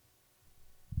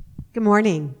Good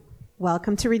morning.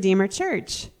 Welcome to Redeemer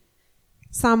Church.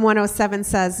 Psalm 107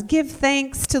 says, "Give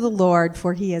thanks to the Lord,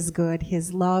 for he is good.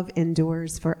 His love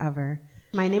endures forever."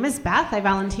 My name is Beth. I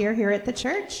volunteer here at the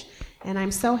church, and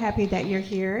I'm so happy that you're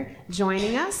here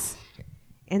joining us.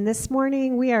 And this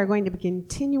morning, we are going to be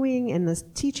continuing in this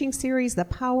teaching series, The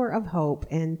Power of Hope,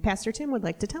 and Pastor Tim would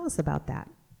like to tell us about that.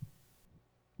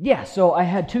 Yeah, so I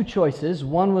had two choices.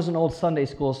 One was an old Sunday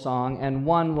school song, and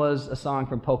one was a song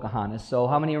from Pocahontas. So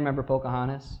how many remember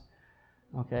Pocahontas?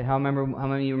 Okay, how many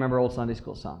of you remember old Sunday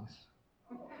school songs?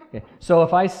 Okay, so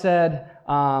if I said,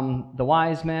 the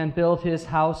wise man built his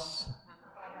house,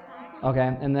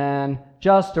 okay, and then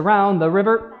just around the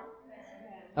river.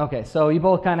 Okay, so you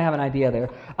both kind of have an idea there.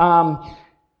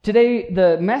 Today,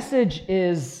 the message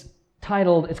is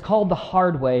titled, it's called The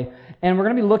Hard Way, and we're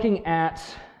going to be looking at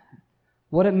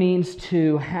what it means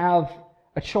to have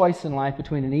a choice in life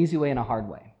between an easy way and a hard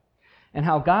way, and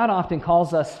how God often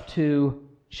calls us to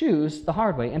choose the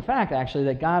hard way. In fact, actually,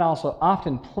 that God also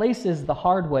often places the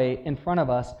hard way in front of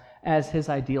us as his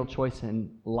ideal choice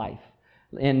in life,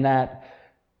 in that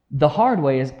the hard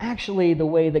way is actually the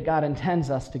way that God intends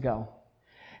us to go.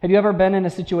 Have you ever been in a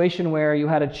situation where you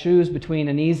had to choose between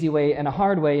an easy way and a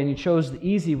hard way, and you chose the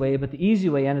easy way, but the easy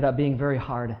way ended up being very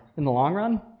hard in the long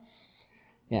run?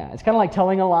 Yeah, it's kind of like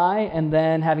telling a lie and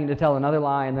then having to tell another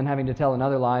lie and then having to tell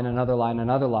another lie and another lie and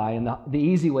another lie. And the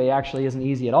easy way actually isn't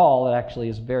easy at all. It actually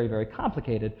is very, very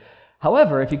complicated.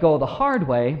 However, if you go the hard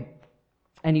way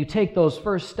and you take those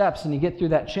first steps and you get through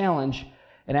that challenge,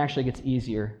 it actually gets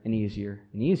easier and easier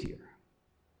and easier.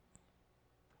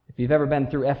 If you've ever been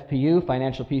through FPU,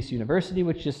 Financial Peace University,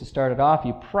 which just started off,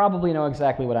 you probably know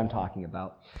exactly what I'm talking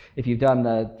about. If you've done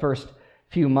the first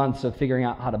few months of figuring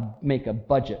out how to make a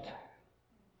budget,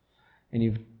 and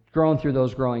you've grown through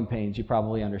those growing pains, you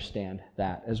probably understand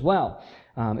that as well.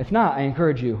 If not, I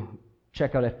encourage you,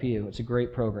 check out FPU. It's a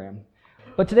great program.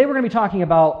 But today we're going to be talking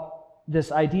about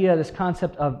this idea, this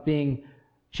concept of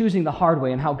choosing the hard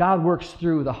way and how God works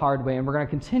through the hard way. And we're going to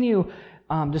continue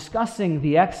discussing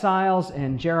the exiles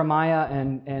and Jeremiah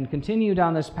and continue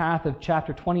down this path of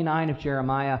chapter 29 of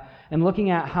Jeremiah and looking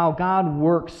at how God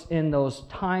works in those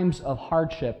times of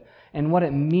hardship and what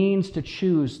it means to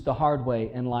choose the hard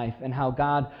way in life, and how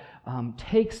God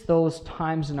takes those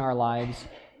times in our lives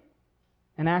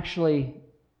and actually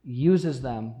uses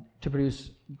them to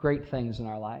produce great things in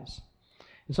our lives.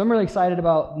 And so I'm really excited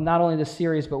about not only this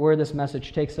series, but where this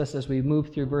message takes us as we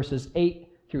move through verses 8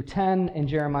 through 10 in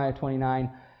Jeremiah 29,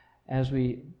 as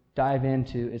we dive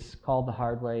into, it's called The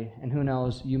Hard Way, and who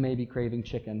knows, you may be craving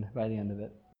chicken by the end of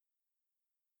it.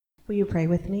 Will you pray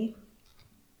with me?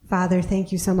 Father,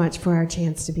 thank you so much for our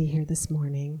chance to be here this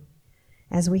morning.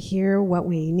 As we hear what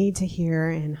we need to hear,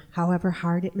 and however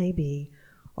hard it may be,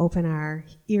 open our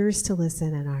ears to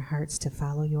listen and our hearts to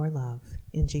follow your love.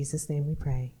 In Jesus' name we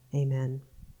pray. Amen.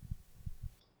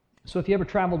 So if you ever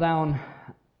travel down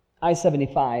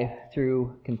I-75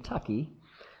 through Kentucky,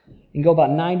 you can go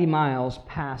about 90 miles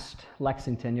past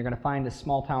Lexington. You're going to find a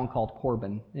small town called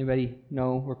Corbin. Anybody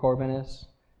know where Corbin is?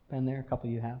 Been there? A couple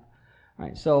of you have. All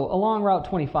right, so along Route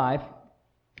 25,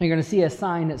 you're going to see a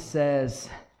sign that says,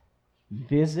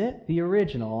 "Visit the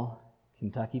original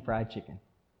Kentucky Fried Chicken."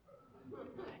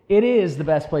 It is the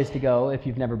best place to go if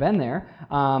you've never been there.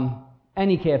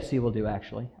 Any KFC will do,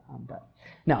 actually.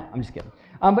 No, I'm just kidding.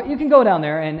 But you can go down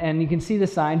there, and you can see the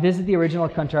sign, "Visit the original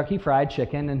Kentucky Fried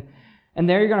Chicken." And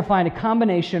there you're going to find a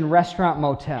combination restaurant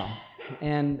motel.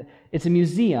 And it's a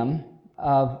museum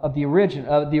of the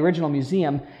original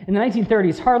museum. In the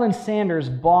 1930s, Harlan Sanders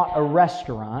bought a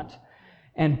restaurant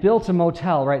and built a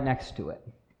motel right next to it.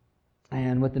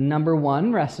 And with the number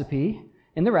one recipe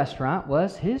in the restaurant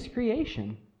was his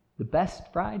creation, the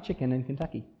best fried chicken in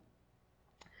Kentucky.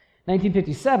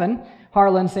 1957,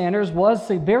 Harlan Sanders was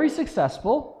very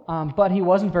successful, but he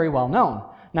wasn't very well known,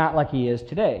 not like he is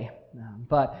today.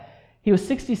 But he was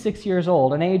 66 years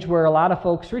old, an age where a lot of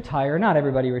folks retire. Not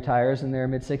everybody retires in their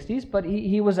mid-60s, but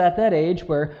he was at that age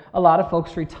where a lot of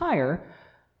folks retire.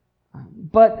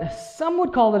 But some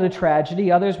would call it a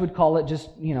tragedy. Others would call it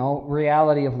just,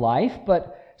 reality of life.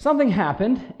 But something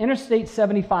happened. Interstate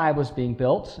 75 was being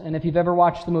built. And if you've ever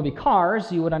watched the movie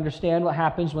Cars, you would understand what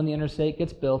happens when the interstate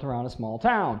gets built around a small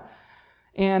town.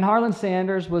 And Harlan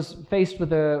Sanders was faced with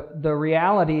the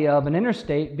reality of an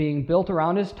interstate being built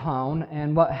around his town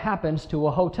and what happens to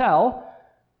a hotel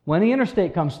when the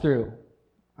interstate comes through.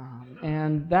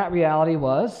 And that reality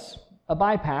was a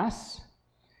bypass,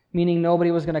 meaning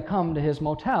nobody was going to come to his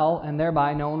motel, and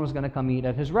thereby no one was going to come eat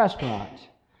at his restaurant.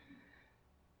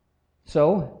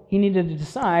 So he needed to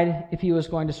decide if he was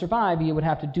going to survive, he would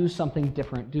have to do something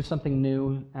different, do something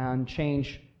new, and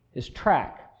change his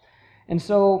track. And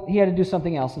so he had to do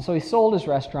something else. And so he sold his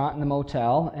restaurant and the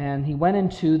motel, and he went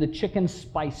into the chicken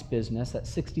spice business at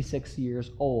 66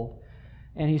 years old.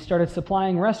 And he started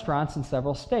supplying restaurants in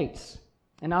several states.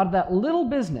 And out of that little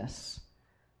business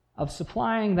of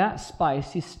supplying that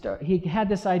spice, he had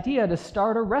this idea to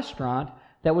start a restaurant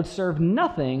that would serve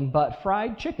nothing but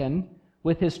fried chicken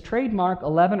with his trademark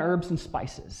 11 herbs and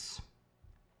spices.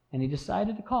 And he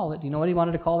decided to call it, do you know what he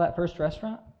wanted to call that first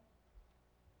restaurant?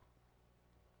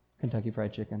 Kentucky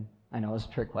Fried Chicken. I know, it's a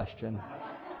trick question.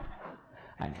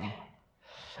 I know.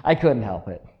 I couldn't help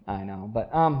it. I know.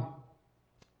 But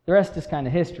the rest is kind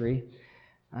of history.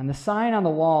 And the sign on the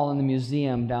wall in the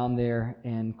museum down there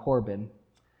in Corbin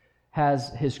has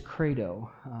his credo,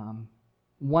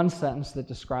 one sentence that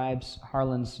describes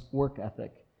Harlan's work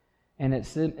ethic. And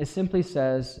it simply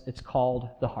says, it's called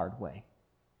the hard way.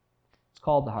 It's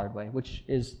called the hard way, which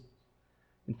is,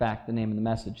 in fact, the name of the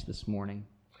message this morning.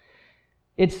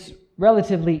 It's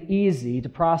relatively easy to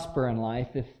prosper in life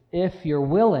if you're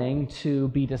willing to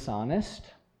be dishonest,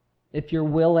 if you're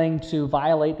willing to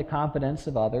violate the confidence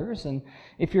of others, and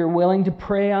if you're willing to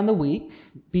prey on the weak,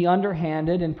 be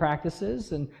underhanded in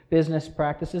practices and business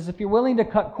practices, if you're willing to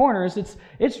cut corners,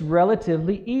 it's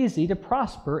relatively easy to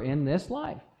prosper in this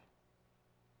life.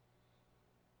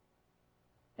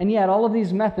 And yet, all of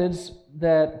these methods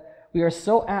that we are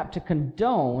so apt to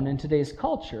condone in today's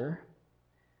culture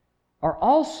are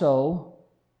also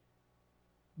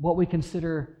what we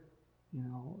consider,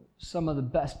 some of the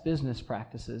best business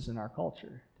practices in our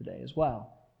culture today as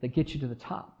well, that get you to the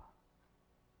top.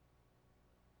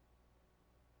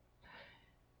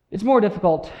 It's more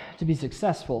difficult to be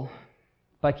successful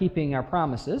by keeping our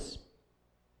promises,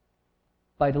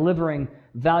 by delivering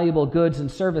valuable goods and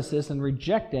services and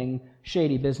rejecting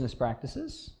shady business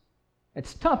practices.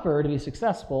 It's tougher to be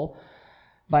successful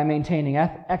by maintaining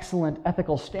excellent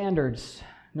ethical standards,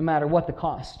 no matter what the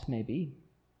cost may be.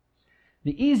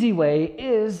 The easy way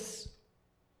is,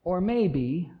 or may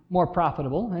be, more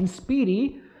profitable and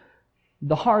speedy.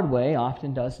 The hard way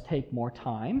often does take more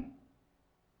time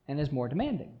and is more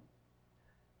demanding.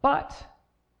 But,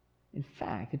 in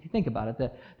fact, if you think about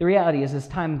it, the reality is as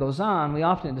time goes on, we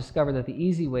often discover that the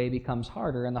easy way becomes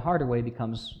harder and the harder way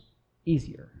becomes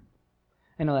easier.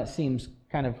 I know that seems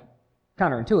kind of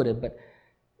counterintuitive, but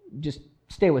just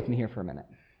stay with me here for a minute.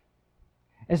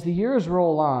 As the years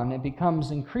roll on, it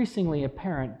becomes increasingly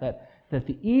apparent that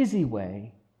the easy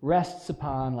way rests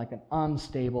upon like an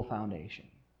unstable foundation,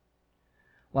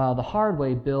 while the hard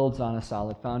way builds on a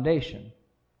solid foundation.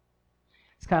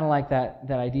 It's kind of like that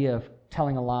idea of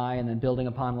telling a lie and then building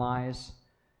upon lies.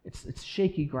 It's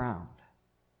shaky ground.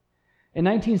 In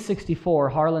 1964,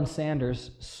 Harlan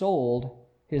Sanders sold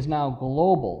his now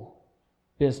global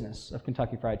business of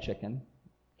Kentucky Fried Chicken,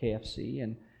 KFC,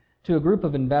 and to a group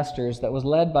of investors that was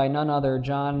led by none other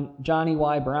Johnny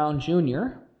Y. Brown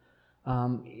Jr.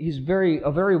 He's a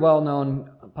very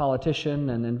well-known politician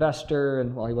and investor,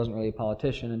 and he wasn't really a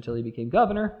politician until he became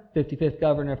governor, 55th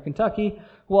governor of Kentucky,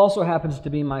 who also happens to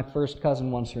be my first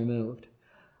cousin once removed.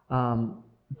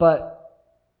 But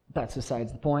that's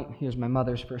besides the point. He was my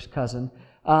mother's first cousin.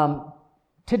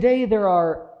 Today there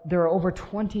are over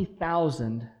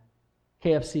 20,000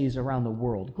 KFCs around the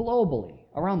world, globally,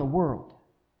 around the world.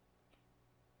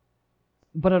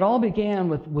 But it all began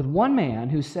with one man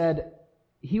who said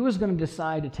he was going to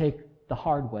decide to take the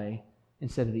hard way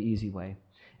instead of the easy way.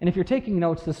 And if you're taking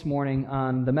notes this morning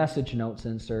on the message notes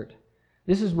insert,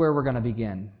 this is where we're going to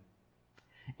begin.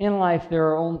 In life, there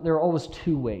are always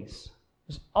two ways.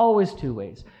 There's always two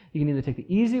ways. You can either take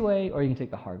the easy way or you can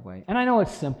take the hard way. And I know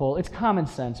it's simple, it's common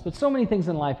sense, but so many things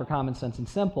in life are common sense and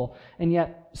simple, and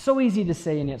yet so easy to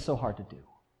say and yet so hard to do.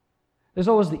 There's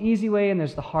always the easy way and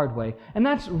there's the hard way. And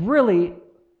that's really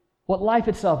what life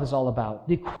itself is all about.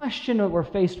 The question that we're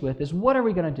faced with is, what are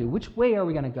we going to do? Which way are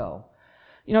we going to go?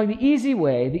 The easy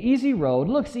way, the easy road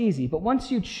looks easy, but once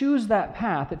you choose that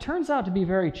path, it turns out to be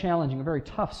very challenging, a very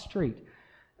tough street.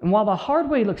 And while the hard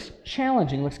way looks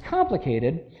challenging, looks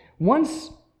complicated, once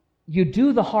you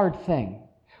do the hard thing,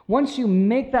 once you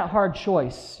make that hard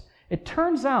choice, it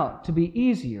turns out to be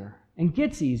easier and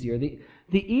gets easier. The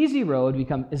easy road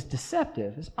is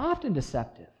deceptive, is often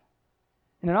deceptive.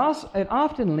 And it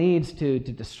often leads to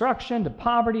destruction, to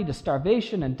poverty, to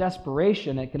starvation, and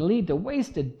desperation. It can lead to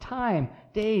wasted time,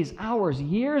 days, hours,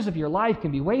 years of your life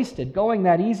can be wasted going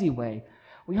that easy way.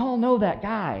 We all know that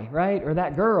guy, right? Or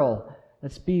that girl.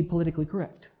 Let's be politically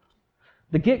correct.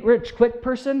 The get-rich-quick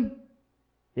person,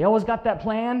 they always got that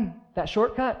plan, that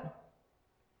shortcut.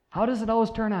 How does it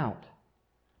always turn out?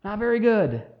 Not very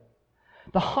good.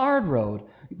 The hard road,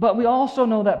 But we also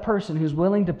know that person who's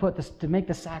willing to make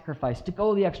the sacrifice, to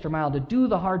go the extra mile, to do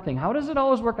the hard thing. How does it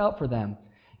always work out for them?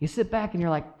 You sit back and you're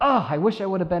like, oh, I wish I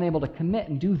would have been able to commit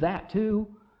and do that too.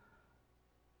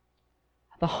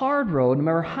 The hard road, no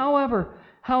matter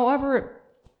how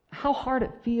hard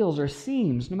it feels or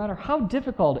seems, no matter how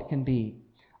difficult it can be,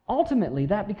 ultimately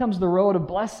that becomes the road of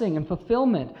blessing and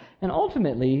fulfillment, and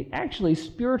ultimately, actually,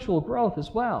 spiritual growth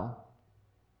as well.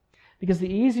 Because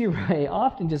the easy way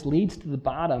often just leads to the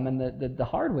bottom, and the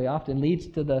hard way often leads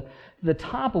to the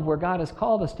top of where God has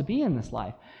called us to be in this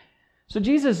life. So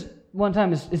Jesus one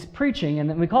time is preaching,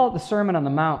 and we call it the Sermon on the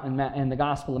Mount in the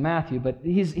Gospel of Matthew, but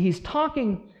he's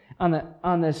talking to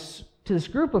this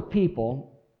group of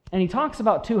people, and he talks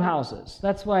about two houses.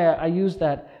 That's why I use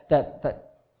that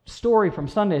story from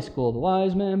Sunday school, the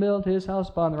wise man built his house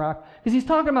upon the rock, because he's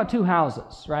talking about two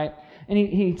houses, right? And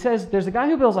he says there's a guy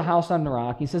who builds a house on the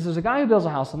rock. He says there's a guy who builds a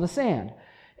house on the sand.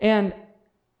 And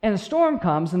a storm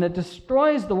comes, and it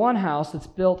destroys the one house that's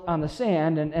built on the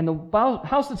sand, and the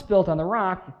house that's built on the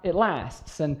rock, it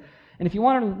lasts. And if you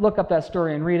want to look up that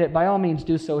story and read it, by all means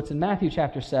do so. It's in Matthew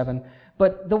chapter 7.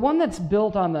 But the one that's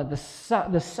built on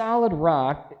the solid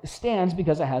rock stands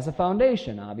because it has a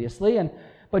foundation, obviously.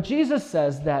 But Jesus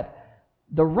says that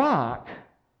the rock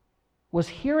was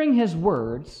hearing his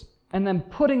words and then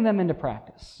putting them into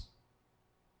practice.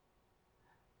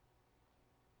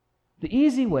 The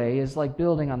easy way is like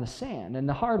building on the sand, and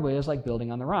the hard way is like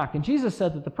building on the rock. And Jesus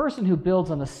said that the person who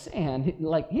builds on the sand,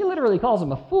 he literally calls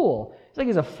him a fool. It's like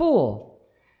he's a fool.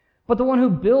 But the one who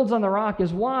builds on the rock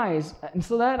is wise. And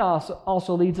so that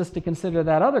also leads us to consider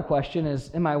that other question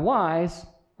is, am I wise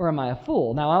or am I a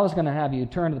fool? Now, I was going to have you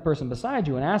turn to the person beside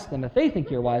you and ask them if they think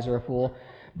you're wise or a fool,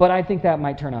 but I think that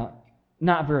might turn out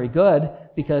not very good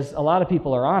because a lot of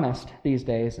people are honest these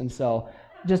days. And so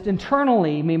just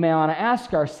internally, we may want to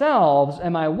ask ourselves,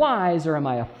 am I wise or am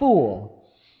I a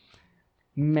fool?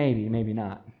 Maybe, maybe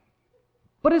not.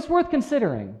 But it's worth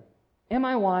considering. Am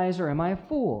I wise or am I a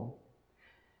fool?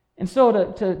 And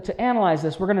so to analyze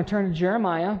this, we're going to turn to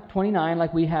Jeremiah 29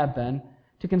 like we have been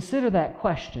to consider that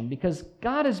question because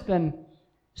God has been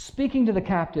speaking to the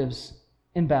captives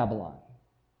in Babylon.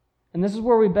 And this is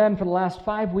where we've been for the last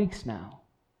 5 weeks now.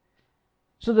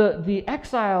 So the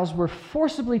exiles were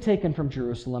forcibly taken from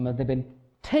Jerusalem, and they've been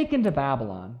taken to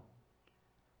Babylon,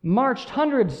 marched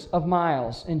hundreds of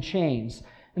miles in chains.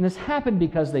 And this happened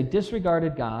because they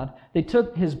disregarded God. They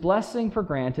took his blessing for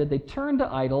granted. They turned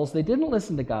to idols. They didn't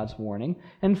listen to God's warning.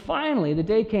 And finally, the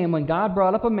day came when God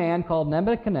brought up a man called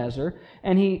Nebuchadnezzar,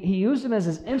 and he used him as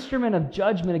his instrument of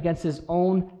judgment against his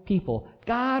own people.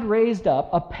 God raised up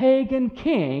a pagan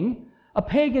king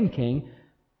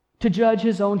to judge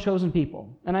his own chosen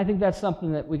people. And I think that's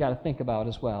something that we got to think about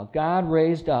as well. God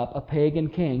raised up a pagan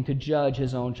king to judge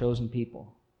his own chosen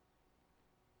people.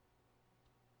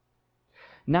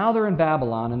 Now they're in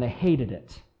Babylon, and they hated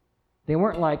it. They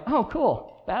weren't like, oh,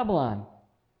 cool, Babylon.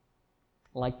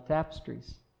 Like the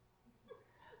tapestries.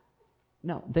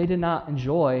 No, they did not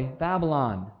enjoy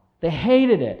Babylon. They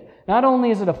hated it. Not only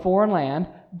is it a foreign land,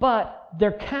 but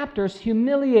their captors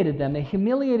humiliated them. They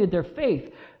humiliated their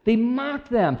faith. They mocked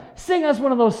them. Sing us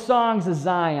one of those songs of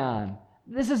Zion.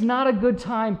 This is not a good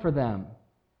time for them.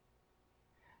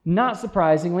 Not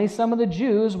surprisingly, some of the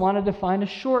Jews wanted to find a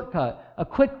shortcut, a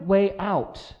quick way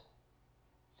out.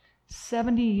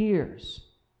 70 years.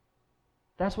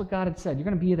 That's what God had said. You're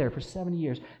going to be there for 70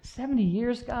 years. 70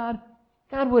 years, God?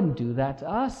 God wouldn't do that to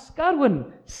us. God wouldn't.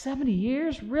 70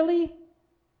 years? Really?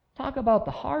 Talk about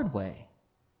the hard way.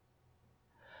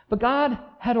 But God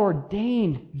had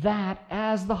ordained that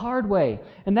as the hard way.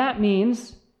 And that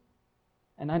means,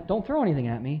 and don't throw anything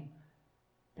at me,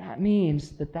 that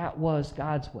means that was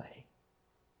God's way.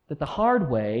 That the hard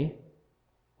way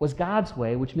was God's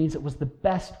way, which means it was the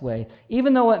best way.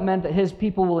 Even though it meant that his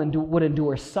people would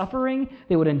endure suffering,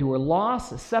 they would endure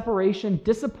loss, separation,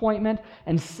 disappointment,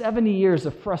 and 70 years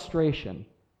of frustration.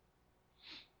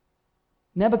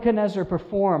 Nebuchadnezzar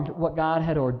performed what God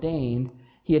had ordained.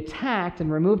 He attacked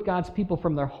and removed God's people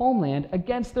from their homeland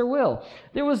against their will.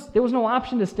 There was no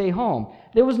option to stay home.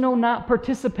 There was no not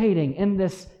participating in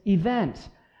this event.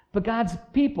 But God's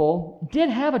people did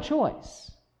have a choice.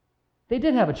 They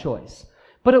did have a choice.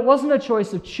 But it wasn't a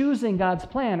choice of choosing God's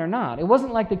plan or not. It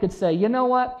wasn't like they could say, you know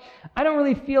what? I don't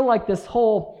really feel like this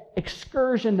whole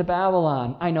excursion to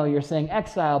Babylon. I know you're saying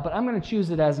exile, but I'm going to choose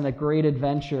it as a great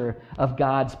adventure of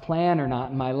God's plan or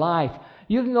not in my life.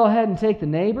 You can go ahead and take the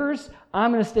neighbors.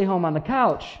 I'm going to stay home on the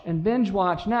couch and binge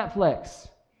watch Netflix.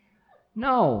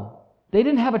 No, they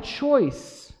didn't have a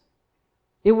choice.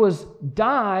 It was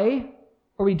die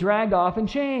or be dragged off in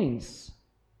chains.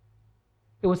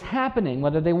 It was happening,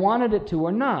 whether they wanted it to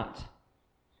or not.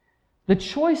 The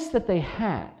choice that they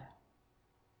had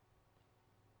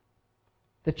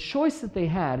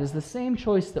is the same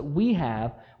choice that we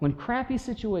have when crappy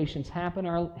situations happen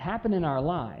in our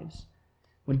lives.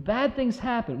 When bad things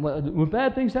happen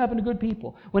to good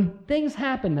people, when things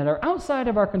happen that are outside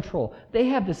of our control, they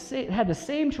had the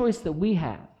same choice that we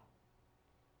have.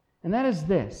 And that is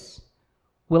this: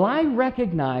 will I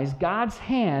recognize God's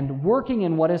hand working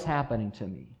in what is happening to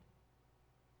me?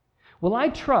 Will I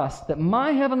trust that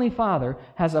my Heavenly Father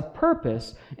has a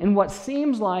purpose in what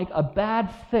seems like a bad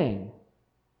thing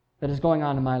that is going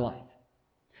on in my life?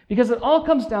 Because it all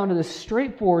comes down to this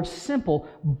straightforward, simple,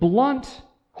 blunt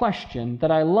question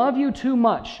that I love you too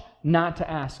much not to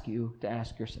ask you to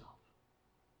ask yourself.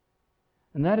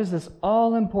 And that is this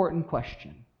all-important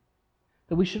question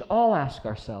that we should all ask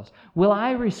ourselves. Will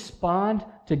I respond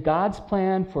to God's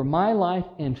plan for my life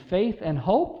in faith and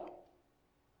hope?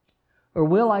 Or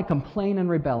will I complain and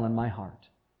rebel in my heart?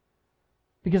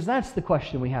 Because that's the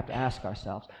question we have to ask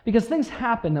ourselves. Because things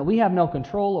happen that we have no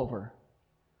control over.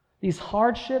 These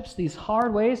hardships, these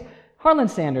hard ways. Harlan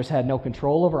Sanders had no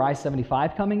control over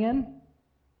I-75 coming in.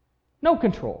 No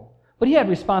control. But he had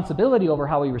responsibility over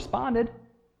how he responded.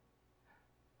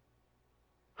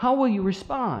 How will you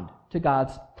respond to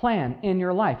God's plan in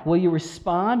your life? Will you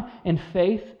respond in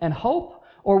faith and hope,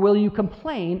 or will you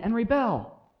complain and rebel?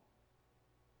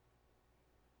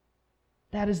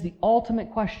 That is the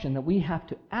ultimate question that we have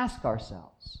to ask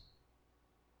ourselves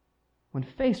when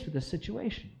faced with this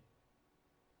situation.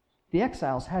 The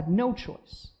exiles had no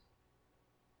choice.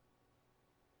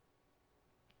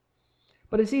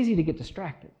 But it's easy to get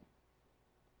distracted.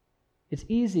 It's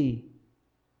easy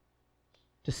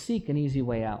to seek an easy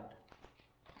way out.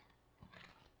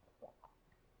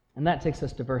 And that takes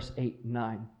us to verse 8 and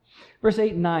 9. Verse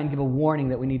 8 and 9 give a warning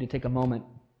that we need to take a moment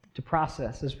to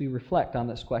process as we reflect on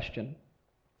this question.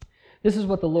 This is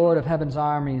what the Lord of heaven's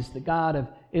armies, the God of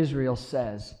Israel,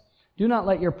 says. Do not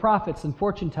let your prophets and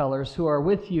fortune tellers who are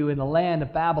with you in the land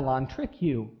of Babylon trick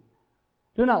you.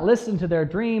 Do not listen to their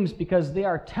dreams, because they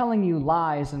are telling you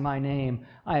lies in my name.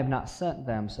 I have not sent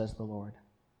them, says the Lord.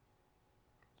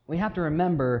 We have to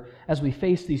remember, as we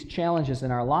face these challenges in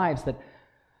our lives, that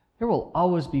there will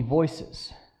always be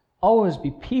voices, always be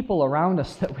people around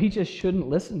us that we just shouldn't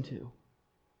listen to.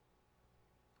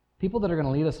 People that are going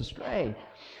to lead us astray.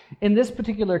 In this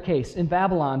particular case, in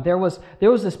Babylon, there was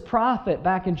this prophet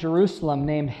back in Jerusalem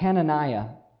named Hananiah,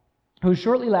 who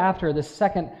shortly after this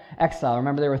second exile,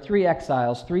 remember there were 3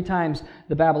 exiles, 3 times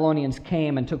the Babylonians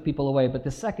came and took people away, but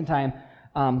the second time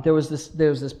there was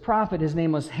this prophet, his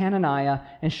name was Hananiah,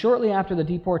 and shortly after the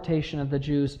deportation of the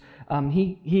Jews,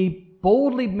 he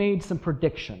boldly made some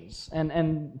predictions,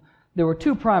 and there were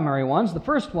 2 primary ones. The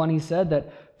first one, he said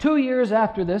that 2 years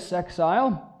after this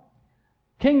exile,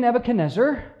 King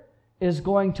Nebuchadnezzar is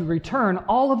going to return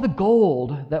all of the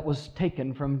gold that was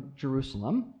taken from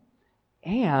Jerusalem.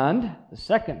 And the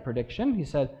second prediction, he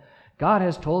said, God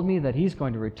has told me that he's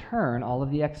going to return all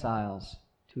of the exiles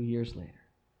 2 years later.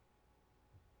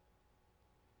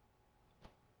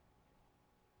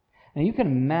 Now you can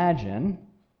imagine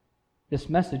this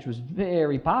message was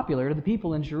very popular to the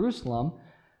people in Jerusalem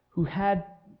who had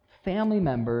family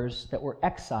members that were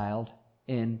exiled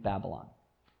in Babylon.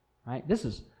 Right? This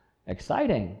is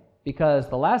exciting because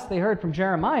the last they heard from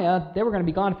Jeremiah, they were going to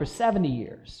be gone for 70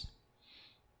 years.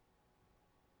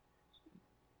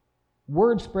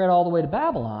 Word spread all the way to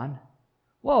Babylon.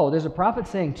 Whoa, there's a prophet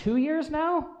saying 2 years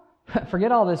now?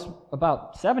 Forget all this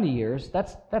about 70 years.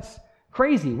 That's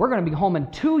crazy. We're going to be home in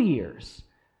 2 years.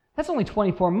 That's only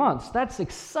 24 months. That's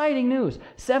exciting news.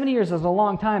 70 years is a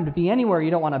long time to be anywhere you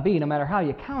don't want to be, no matter how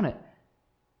you count it.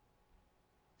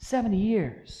 70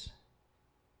 years.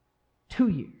 2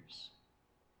 years.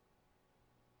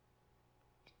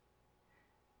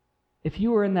 If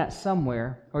you were in that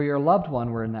somewhere, or your loved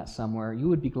one were in that somewhere, you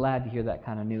would be glad to hear that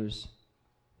kind of news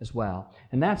as well.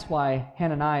 And that's why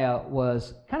Hananiah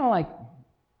was kind of like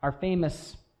our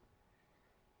famous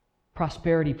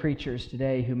prosperity preachers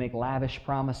today who make lavish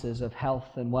promises of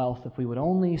health and wealth if we would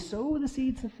only sow the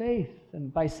seeds of faith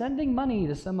and by sending money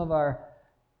to some of our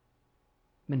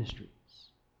ministries.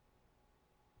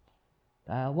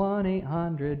 Dial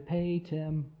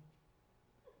 1-800-PAY-TIM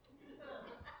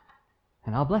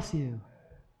and I'll bless you.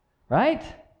 Right?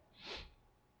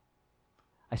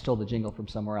 I stole the jingle from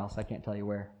somewhere else. I can't tell you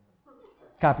where.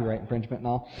 Copyright infringement and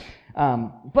all.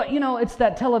 But, it's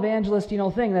that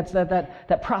televangelist, thing. That's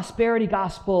that prosperity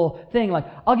gospel thing. Like,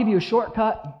 I'll give you a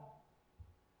shortcut.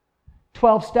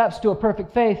 12 steps to a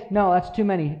perfect faith. No, that's too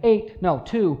many. 8. No,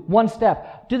 2. 1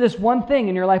 step. Do this one thing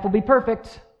and your life will be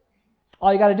perfect.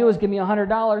 All you got to do is give me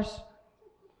 $100,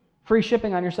 free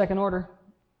shipping on your second order.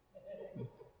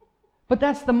 But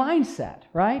that's the mindset,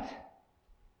 right?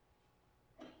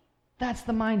 That's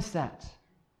the mindset.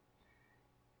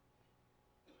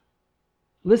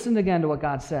 Listen again to what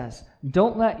God says.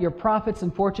 Don't let your prophets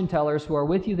and fortune tellers who are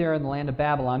with you there in the land of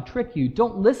Babylon trick you.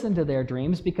 Don't listen to their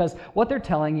dreams, because what they're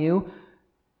telling you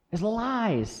is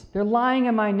lies. They're lying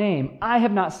in my name. I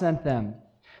have not sent them.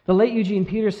 The late Eugene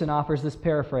Peterson offers this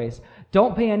paraphrase.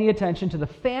 Don't pay any attention to the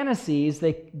fantasies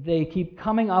they keep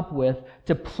coming up with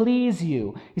to please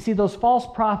you. You see, those false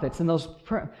prophets and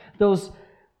those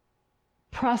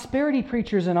prosperity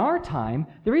preachers in our time,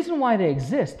 the reason why they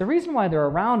exist, the reason why they're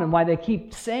around and why they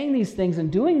keep saying these things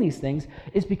and doing these things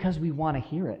is because we want to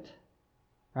hear it.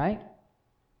 Right?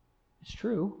 It's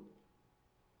true.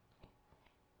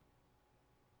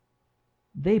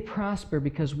 They prosper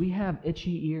because we have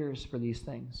itchy ears for these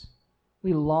things.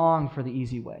 We long for the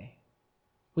easy way.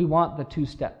 We want the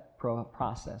two-step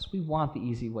process. We want the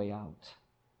easy way out.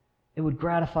 It would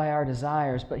gratify our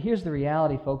desires, but here's the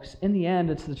reality, folks. In the end,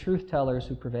 it's the truth tellers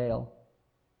who prevail.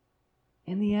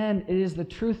 In the end, it is the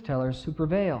truth tellers who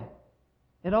prevail.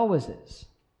 It always is.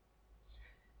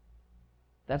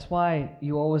 That's why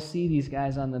you always see these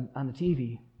guys on the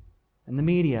TV and the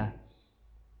media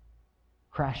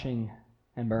crashing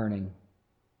and burning.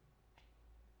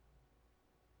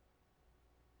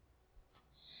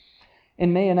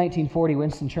 In May of 1940,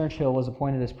 Winston Churchill was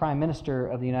appointed as Prime Minister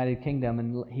of the United Kingdom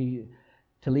and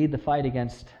to lead the fight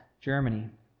against Germany.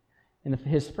 In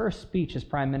his first speech as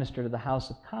Prime Minister to the House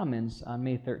of Commons on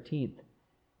May 13th,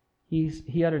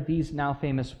 he uttered these now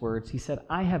famous words. He said,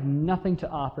 "I have nothing to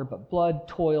offer but blood,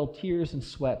 toil, tears, and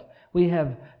sweat. We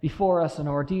have before us an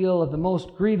ordeal of the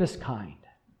most grievous kind.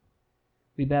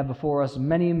 We have before us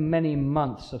many, many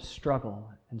months of struggle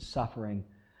and suffering.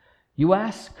 You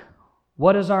ask,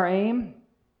 what is our aim?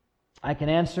 I can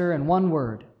answer in one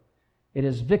word. It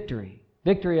is victory.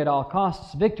 Victory at all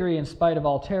costs. Victory in spite of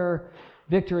all terror.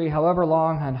 Victory, however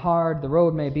long and hard the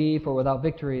road may be, for without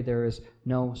victory there is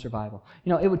no survival."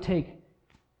 You know, it would take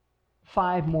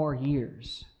 5 more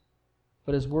years,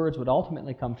 but his words would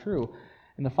ultimately come true.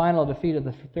 And the final defeat of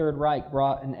the Third Reich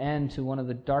brought an end to one of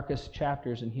the darkest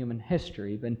chapters in human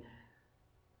history. But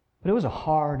it was a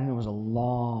hard and it was a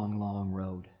long, long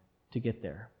road to get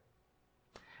there.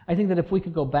 I think that if we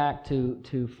could go back to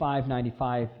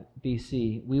 595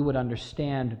 BC, we would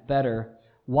understand better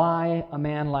why a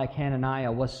man like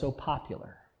Hananiah was so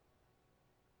popular.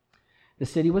 The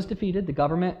city was defeated, the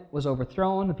government was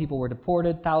overthrown, the people were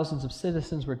deported, thousands of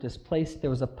citizens were displaced.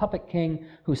 There was a puppet king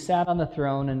who sat on the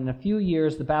throne, and in a few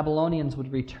years the Babylonians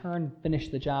would return, finish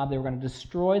the job. They were going to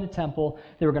destroy the temple,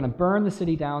 they were going to burn the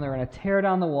city down, they were going to tear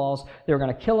down the walls, they were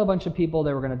going to kill a bunch of people,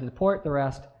 they were going to deport the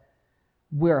rest.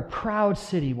 Where a proud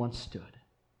city once stood,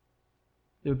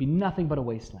 there would be nothing but a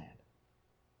wasteland.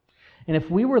 And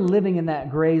if we were living in that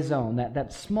gray zone,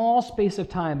 that small space of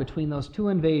time between those two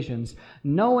invasions,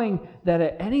 knowing that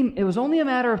it was only a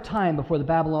matter of time before the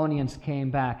Babylonians came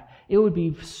back, it would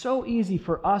be so easy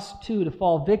for us too to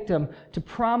fall victim to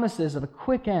promises of a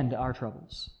quick end to our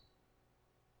troubles.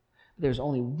 There's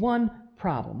only one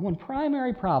problem, one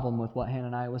primary problem with what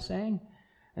Hananiah was saying,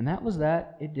 and that was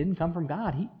that it didn't come from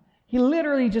God. He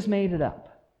literally just made it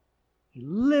up. He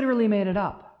literally made it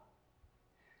up.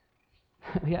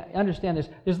 Yeah, understand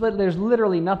there's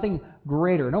literally nothing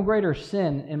greater, no greater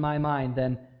sin in my mind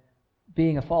than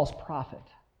being a false prophet.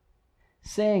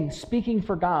 Speaking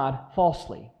for God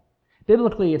falsely.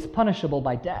 Biblically, it's punishable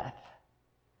by death.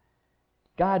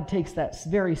 God takes that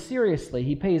very seriously.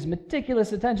 He pays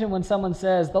meticulous attention when someone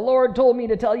says, "The Lord told me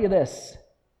to tell you this."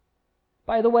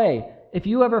 By the way, if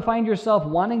you ever find yourself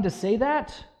wanting to say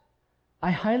that,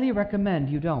 I highly recommend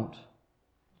you don't.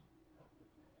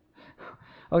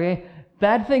 Okay?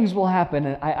 Bad things will happen,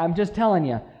 and I'm just telling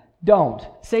you, don't.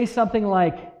 Say something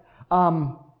like,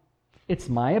 "It's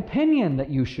my opinion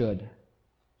that you should."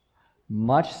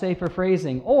 Much safer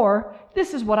phrasing. Or,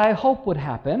 "This is what I hope would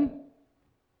happen,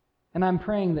 and I'm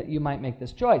praying that you might make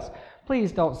this choice."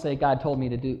 Please don't say, God told me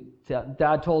that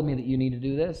you need to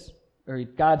do this, or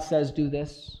God says do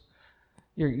this.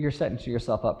 You're setting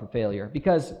yourself up for failure,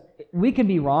 because we can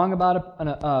be wrong about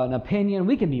an opinion,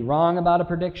 we can be wrong about a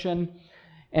prediction,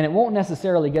 and it won't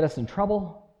necessarily get us in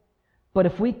trouble. But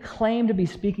if we claim to be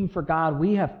speaking for God,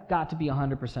 we have got to be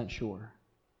 100% sure.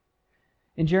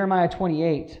 In Jeremiah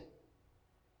 28,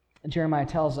 Jeremiah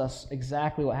tells us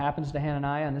exactly what happens to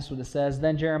Hananiah, and this is what it says.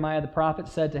 Then Jeremiah the prophet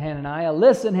said to Hananiah,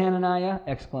 "Listen, Hananiah!"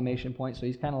 Exclamation point. So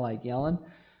he's kind of like yelling.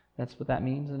 That's what that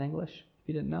means in English, if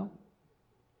you didn't know.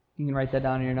 You can write that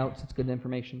down in your notes. It's good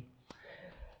information.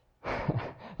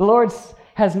 The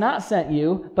has not sent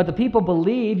you, but the people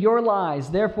believe your lies.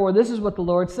 Therefore, this is what the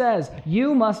Lord says.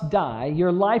 You must die.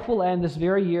 Your life will end this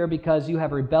very year because you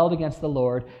have rebelled against the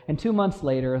Lord. And 2 months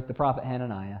later, the prophet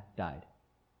Hananiah died.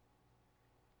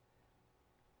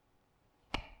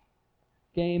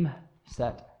 Game,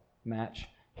 set, match.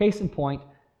 Case in point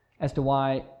as to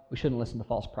why we shouldn't listen to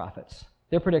false prophets.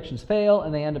 Their predictions fail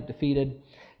and they end up defeated.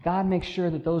 God makes sure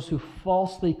that those who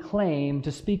falsely claim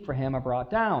to speak for him are brought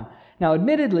down. Now,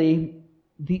 admittedly,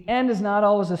 the end is not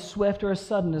always as swift or as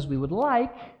sudden as we would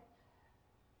like,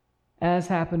 as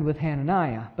happened with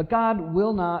Hananiah. But God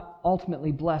will not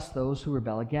ultimately bless those who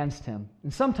rebel against him.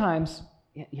 And sometimes,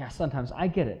 sometimes, I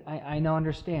get it. I know,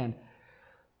 understand.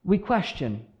 We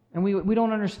question, and we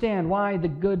don't understand why the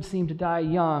good seem to die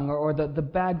young or the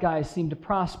bad guys seem to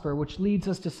prosper, which leads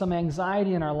us to some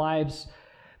anxiety in our lives.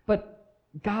 But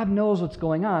God knows what's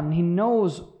going on, and he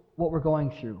knows what we're going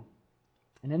through.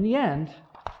 And in the end,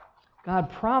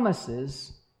 God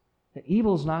promises that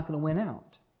evil's not going to win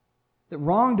out, that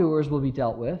wrongdoers will be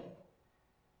dealt with,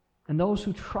 and those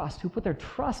who put their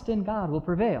trust in God will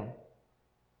prevail.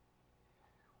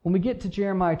 When we get to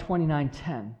Jeremiah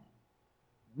 29:10,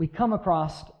 we come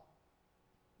across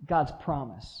God's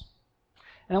promise.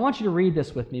 And I want you to read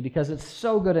this with me because it's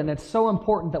so good and it's so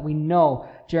important that we know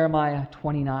Jeremiah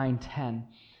 29:10.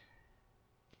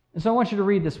 And so I want you to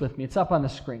read this with me. It's up on the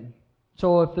screen.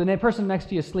 So if the person next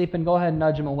to you is sleeping, go ahead and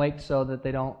nudge them awake so that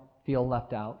they don't feel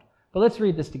left out. But let's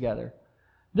read this together.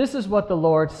 This is what the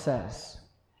Lord says.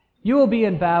 You will be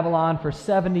in Babylon for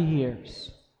 70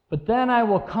 years, but then I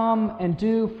will come and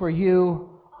do for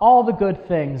you all the good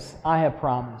things I have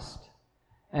promised,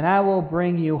 and I will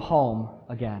bring you home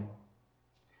again.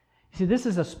 You see, this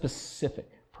is a specific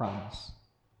promise.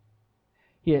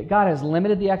 God has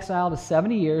limited the exile to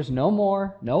 70 years, no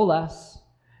more, no less.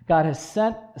 God has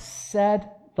said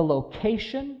the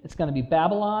location, it's going to be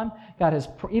Babylon. God has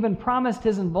even promised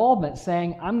his involvement,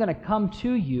 saying, I'm going to come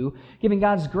to you, giving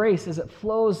God's grace as it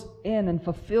flows in and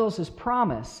fulfills his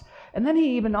promise. And then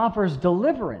he even offers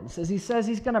deliverance, as he says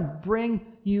he's going to bring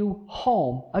you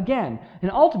home again.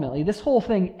 And ultimately, this whole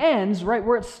thing ends right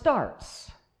where it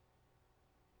starts.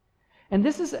 And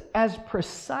this is as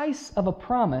precise of a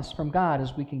promise from God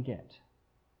as we can get.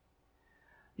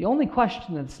 The only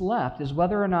question that's left is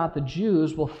whether or not the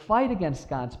Jews will fight against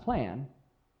God's plan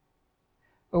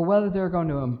or whether they're going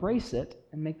to embrace it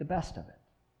and make the best of it.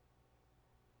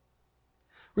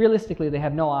 Realistically, they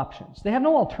have no options. They have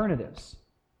no alternatives.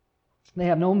 They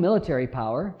have no military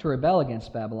power to rebel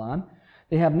against Babylon.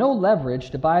 They have no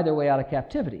leverage to buy their way out of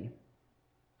captivity.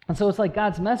 And so it's like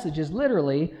God's message is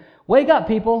literally, wake up,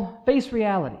 people, face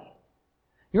reality.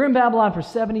 You're in Babylon for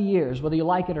 70 years, whether you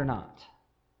like it or not.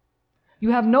 You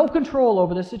have no control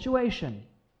over the situation.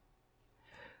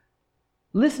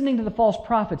 Listening to the false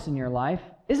prophets in your life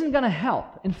isn't going to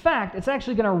help. In fact, it's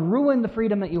actually going to ruin the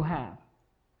freedom that you have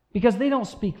because they don't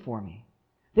speak for me.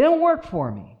 They don't work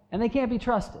for me, and they can't be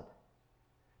trusted.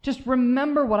 Just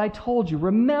remember what I told you.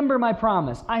 Remember my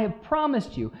promise. I have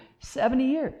promised you 70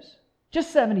 years.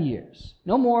 Just 70 years.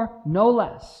 No more, no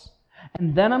less.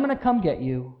 And then I'm going to come get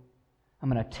you. I'm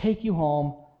going to take you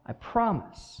home. I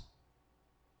promise.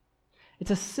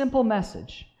 It's a simple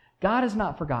message. God has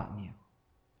not forgotten you.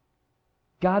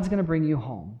 God's going to bring you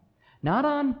home. Not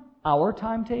on our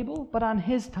timetable, but on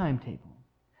his timetable.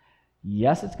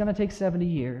 Yes, it's going to take 70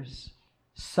 years.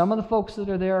 Some of the folks that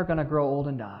are there are going to grow old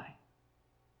and die.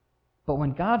 But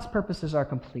when God's purposes are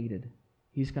completed,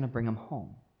 he's going to bring them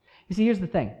home. You see, here's the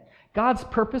thing. God's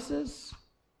purposes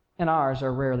and ours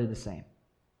are rarely the same.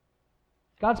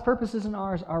 God's purposes and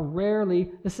ours are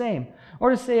rarely the same.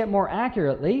 Or to say it more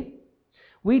accurately,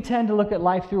 we tend to look at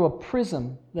life through a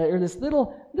prism, or this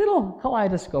little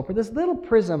kaleidoscope, or this little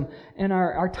prism in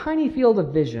our tiny field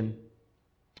of vision.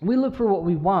 We look for what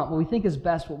we want, what we think is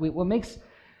best, what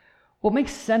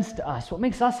makes sense to us, what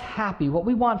makes us happy, what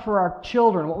we want for our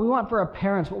children, what we want for our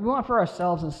parents, what we want for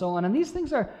ourselves, and so on. And these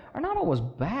things are not always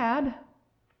bad.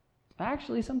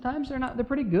 Actually, sometimes they're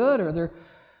pretty good, or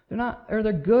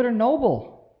they're good or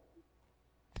noble.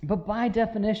 But by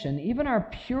definition, even our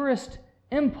purest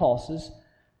impulses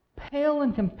pale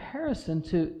in comparison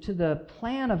to the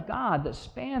plan of God that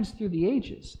spans through the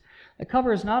ages. It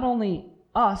covers not only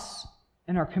us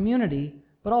and our community,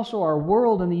 but also our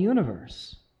world and the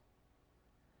universe.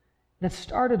 That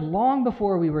started long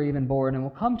before we were even born and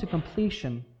will come to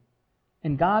completion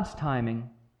in God's timing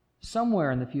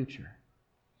somewhere in the future.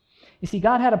 You see,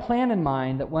 God had a plan in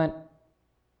mind that went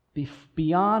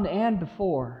beyond and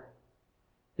before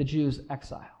the Jews'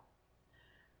 exile.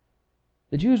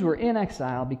 The Jews were in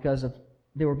exile because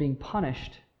they were being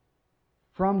punished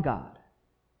from God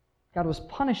God was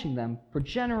punishing them for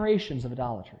generations of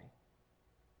idolatry.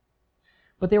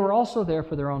 But they were also there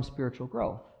for their own spiritual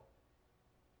growth.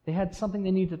 They had something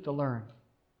they needed to learn.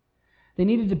 They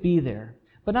needed to be there.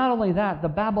 But not only that, the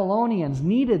Babylonians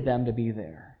needed them to be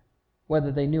there,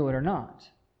 whether they knew it or not.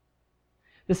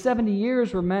 The 70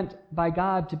 years were meant by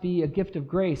God to be a gift of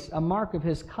grace, a mark of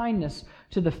His kindness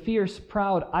to the fierce,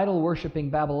 proud, idol-worshiping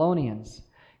Babylonians.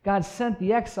 God sent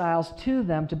the exiles to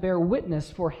them to bear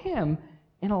witness for Him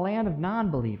in a land of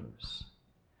non-believers.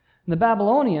 And the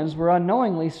Babylonians were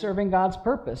unknowingly serving God's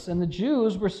purpose, and the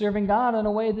Jews were serving God in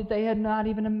a way that they had not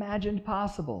even imagined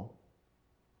possible.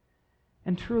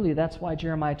 And truly, that's why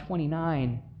Jeremiah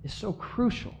 29 is so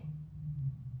crucial.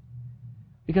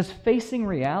 Because facing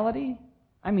reality,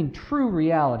 true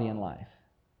reality in life,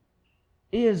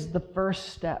 is the first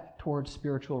step towards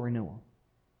spiritual renewal.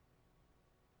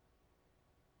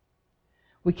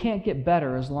 We can't get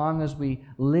better as long as we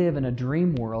live in a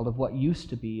dream world of what used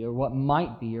to be, or what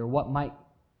might be, or what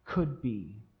could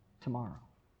be tomorrow.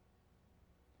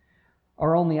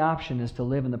 Our only option is to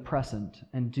live in the present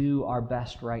and do our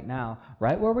best right now,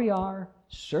 right where we are,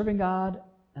 serving God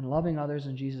and loving others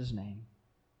in Jesus' name.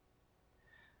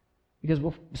 Because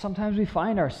sometimes we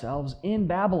find ourselves in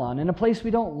Babylon, in a place we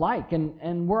don't like,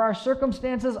 and where our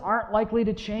circumstances aren't likely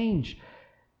to change.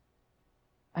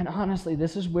 And honestly,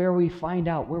 this is where we find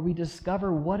out, where we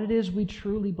discover what it is we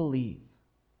truly believe.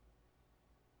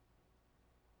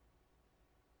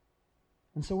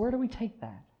 And so where do we take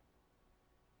that?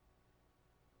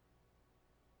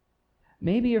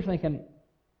 Maybe you're thinking,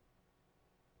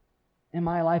 in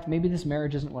my life, maybe this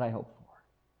marriage isn't what I hoped for.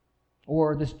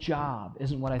 Or this job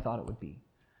isn't what I thought it would be.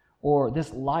 Or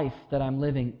this life that I'm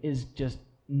living is just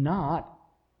not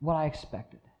what I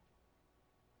expected.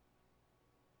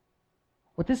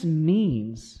 What this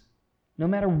means, no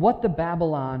matter what the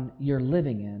Babylon you're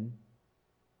living in,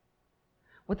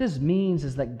 what this means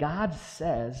is that God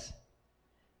says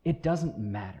it doesn't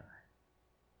matter.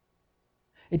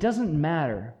 It doesn't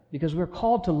matter because we're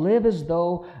called to live as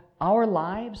though our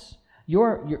lives,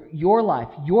 your life,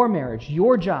 your marriage,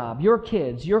 your job, your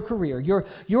kids, your career,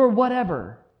 your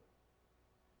whatever,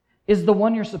 is the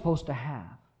one you're supposed to have.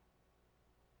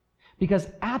 Because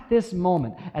at this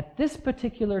moment, at this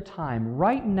particular time,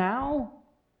 right now,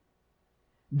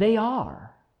 they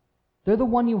are. They're the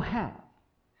one you have.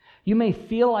 You may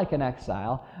feel like an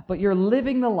exile, but you're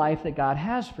living the life that God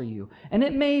has for you. And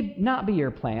it may not be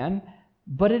your plan,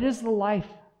 but it is the life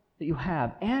that you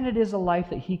have, and it is a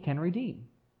life that He can redeem.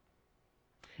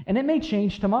 And it may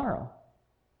change tomorrow.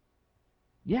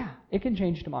 Yeah, it can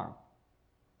change tomorrow.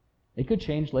 It could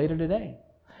change later today.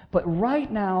 But right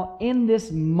now, in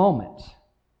this moment,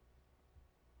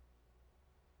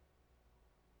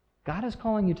 God is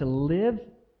calling you to live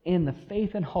in the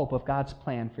faith and hope of God's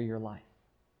plan for your life.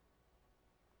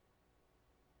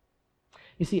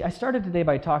 You see, I started today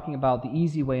by talking about the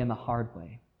easy way and the hard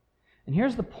way. And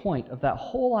here's the point of that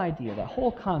whole idea, that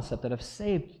whole concept that I've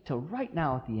saved till right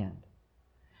now at the end.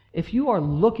 If you are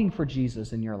looking for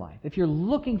Jesus in your life, if you're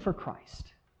looking for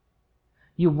Christ,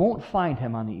 you won't find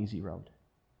Him on the easy road.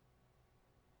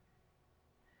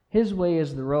 His way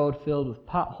is the road filled with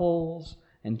potholes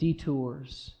and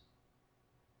detours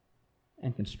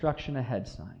and construction ahead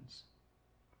signs.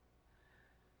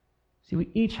 See, we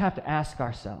each have to ask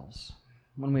ourselves,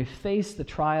 when we face the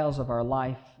trials of our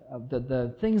life,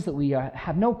 the things that we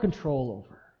have no control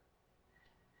over,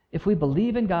 if we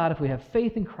believe in God, if we have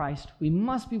faith in Christ, we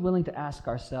must be willing to ask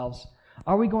ourselves,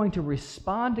 are we going to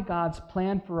respond to God's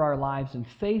plan for our lives in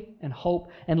faith and hope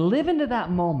and live into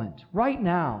that moment right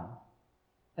now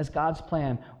as God's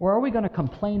plan, or are we going to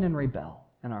complain and rebel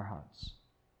in our hearts?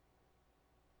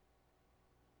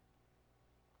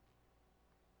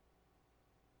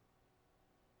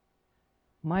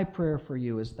 My prayer for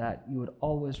you is that you would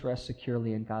always rest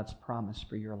securely in God's promise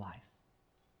for your life.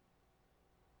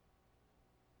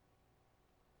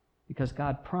 Because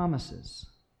God promises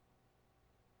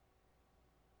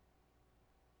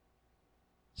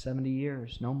 70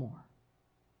 years, no more.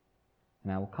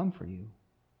 And I will come for you,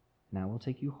 and I will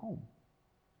take you home.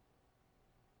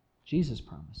 Jesus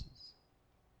promises.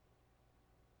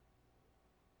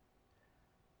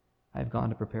 I have gone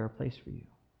to prepare a place for you.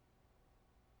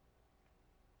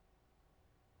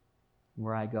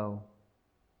 Where I go,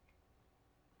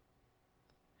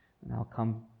 and I'll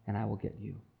come and I will get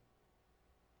you,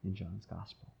 in John's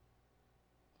Gospel.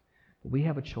 But we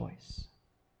have a choice.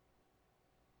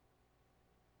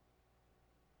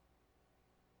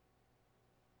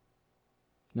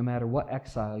 No matter what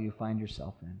exile you find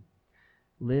yourself in,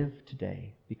 live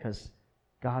today because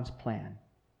God's plan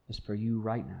is for you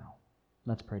right now.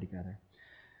 Let's pray together.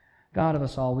 God of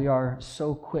us all, we are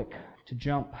so quick to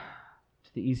jump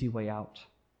to the easy way out.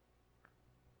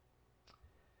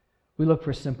 We look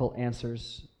for simple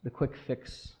answers, the quick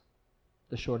fix,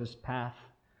 the shortest path.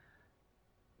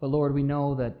 But Lord, we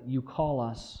know that you call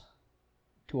us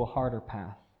to a harder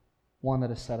path, one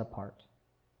that is set apart.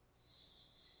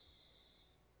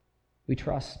 We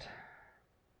trust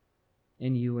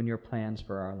in you and your plans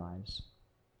for our lives.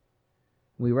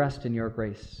 We rest in your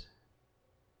grace.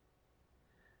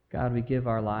 God, we give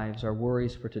our lives, our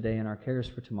worries for today and our cares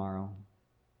for tomorrow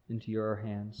into your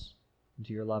hands,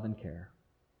 into your love and care.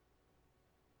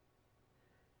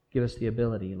 Give us the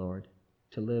ability, Lord,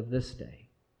 to live this day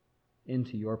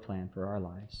into your plan for our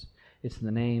lives. It's in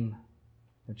the name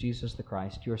of Jesus the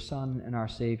Christ, your Son and our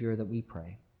Savior, that we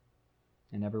pray.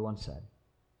 And everyone said,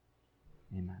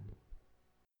 Amen.